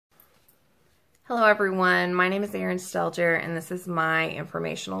Hello everyone, my name is Erin and this is my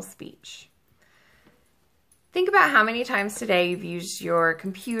informational speech. Think about how many times today you've used your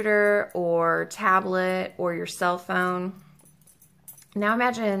computer or tablet or your cell phone. Now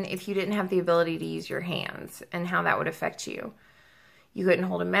imagine if you didn't have the ability to use your hands and how that would affect you. You couldn't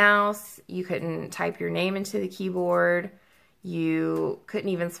hold a mouse, you couldn't type your name into the keyboard, you couldn't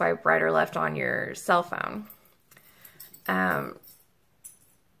even swipe right or left on your cell phone.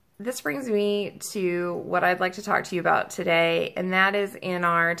 This brings me to what I'd like to talk to you about today, and that is in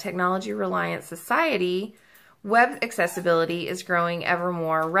our technology-reliant society, web accessibility is growing ever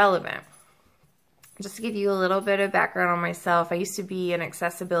more relevant. Just to give you a little bit of background on myself, I used to be an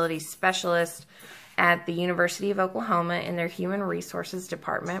accessibility specialist at the University of Oklahoma in their Human Resources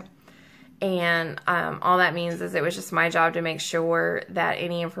Department. And all that means is it was just my job to make sure that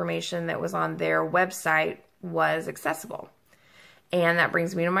any information that was on their website was accessible. And that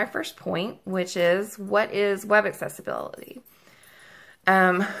brings me to my first point, which is, what is web accessibility?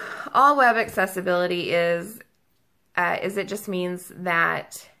 All web accessibility is it just means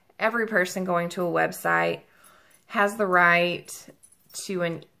that every person going to a website has the right to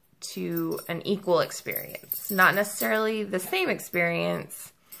an equal experience. Not necessarily the same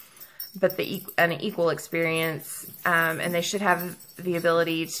experience, but an equal experience, and they should have the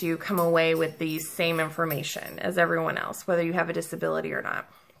ability to come away with the same information as everyone else, whether you have a disability or not.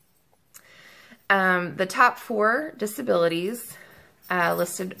 The top 4 disabilities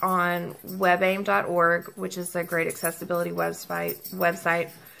listed on webaim.org, which is a great accessibility website,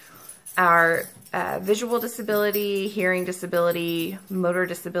 are visual disability, hearing disability, motor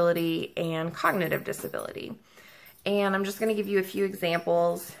disability, and cognitive disability. And I'm just going to give you a few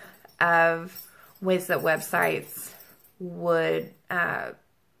examples of ways that websites would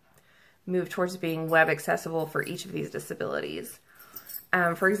move towards being web accessible for each of these disabilities.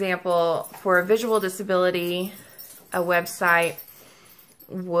 For example, for a visual disability, a website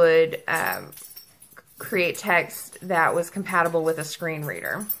would create text that was compatible with a screen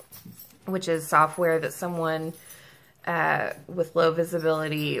reader, which is software that someone with low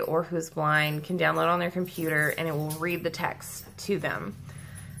visibility or who's blind can download on their computer, and it will read the text to them.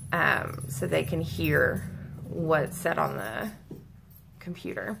 So they can hear what's said on the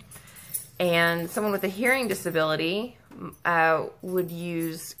computer. And someone with a hearing disability would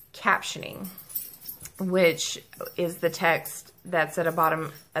use captioning, which is the text that's at the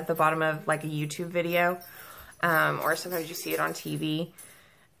bottom of like a YouTube video, or sometimes you see it on TV.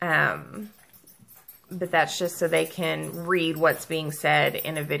 But that's just so they can read what's being said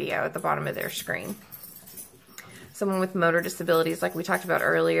in a video at the bottom of their screen. Someone with motor disabilities, like we talked about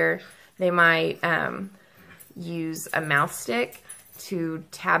earlier, they might use a mouse stick to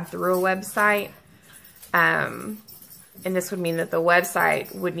tab through a website. And this would mean that the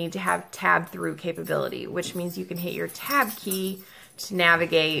website would need to have tab through capability, which means you can hit your tab key to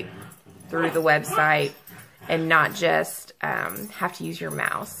navigate through the website and not just have to use your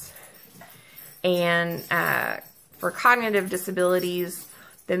mouse. And for cognitive disabilities,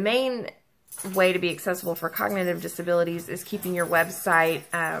 the main way to be accessible for cognitive disabilities is keeping your website,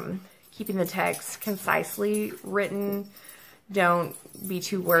 keeping the text concisely written. Don't be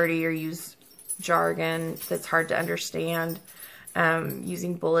too wordy or use jargon that's hard to understand.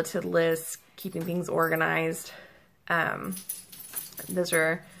 Using bulleted lists, keeping things organized. Those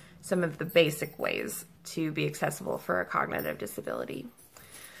are some of the basic ways to be accessible for a cognitive disability.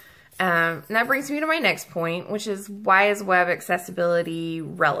 And that brings me to my next point, which is, why is web accessibility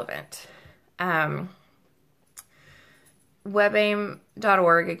relevant?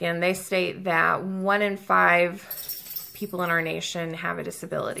 Webaim.org, again, they state that 1 in 5 people in our nation have a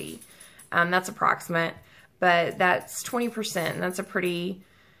disability. That's approximate, but that's 20%. And that's a pretty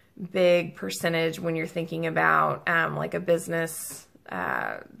big percentage when you're thinking about like a business,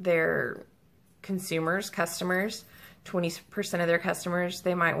 their customers, 20% of their customers,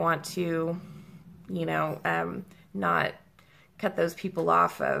 they might want to, not cut those people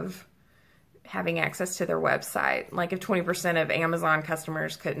off of having access to their website. Like if 20% of Amazon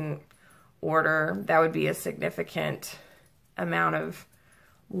customers couldn't order, that would be a significant amount of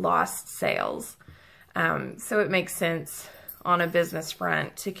lost sales. So it makes sense on a business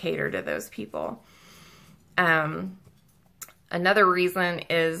front to cater to those people. Another reason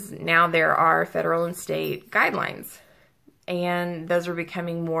is now there are federal and state guidelines, and those are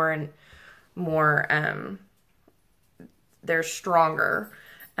becoming more and more, they're stronger.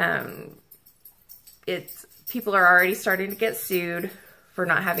 People are already starting to get sued for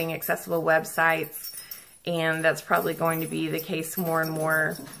not having accessible websites, and that's probably going to be the case more and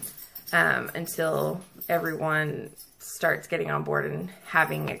more until everyone starts getting on board and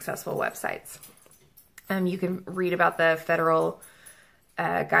having accessible websites. You can read about the federal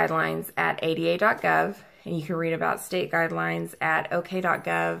guidelines at ada.gov, and you can read about state guidelines at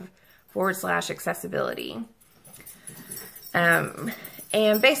ok.gov/accessibility.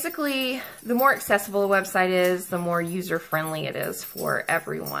 And basically, the more accessible a website is, the more user-friendly it is for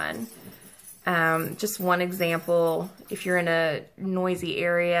everyone. Just one example, if you're in a noisy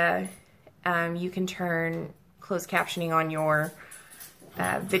area, you can turn closed captioning on your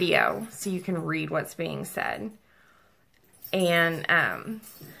video so you can read what's being said. And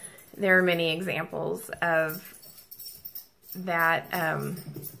there are many examples of that.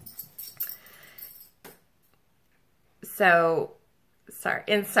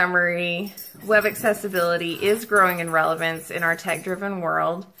 In summary, web accessibility is growing in relevance in our tech-driven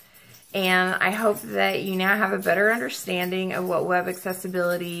world, and I hope that you now have a better understanding of what web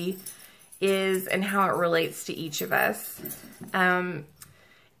accessibility is and how it relates to each of us. And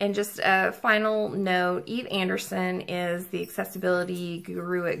just a final note, Eve Anderson is the accessibility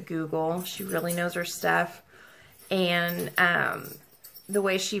guru at Google. She really knows her stuff, and the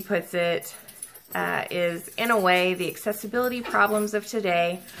way she puts it is, in a way, the accessibility problems of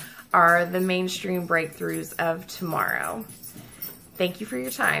today are the mainstream breakthroughs of tomorrow. Thank you for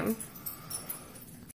your time.